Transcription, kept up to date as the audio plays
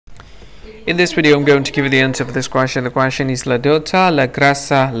In this video, I'm going to give you the answer for this question. The question is la dotta, la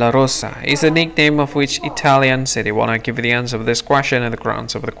grassa, la rosa. It's a nickname of which Italian city? Want to give you the answer for this question, and the correct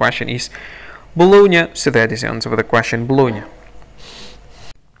answer for the question is Bologna. So that is the answer for the question, Bologna.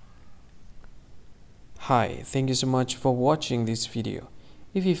 Hi, thank you so much for watching this video.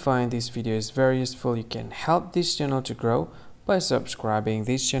 If you find this video is very useful, you can help this channel to grow by subscribing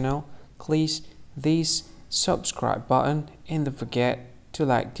this channel. Please this subscribe button and don't forget to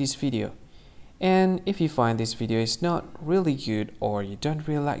like this video. And if you find this video is not really good, or you don't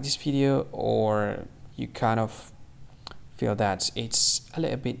really like this video, or you kind of feel that it's a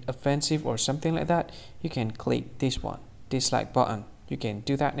little bit offensive or something like that, you can click this one, dislike button. You can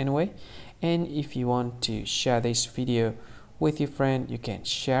do that anyway. And if you want to share this video with your friend, you can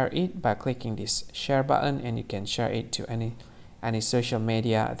share it by clicking this share button, and you can share it to any social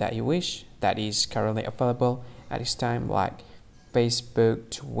media that you wish that is currently available at this time, like Facebook,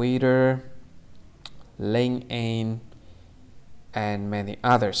 Twitter, LinkedIn, and many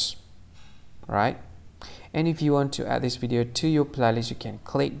others, right? And if you want to add this video to your playlist, you can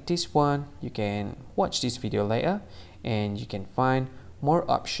click this one. You can watch this video later, and you can find more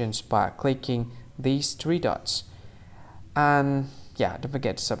options by clicking these three dots. And yeah, don't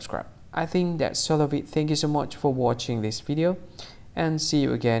forget to subscribe. I think that's all of it. Thank you so much for watching this video, and see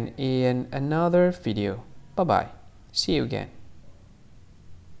you again in another video. Bye bye. See you again.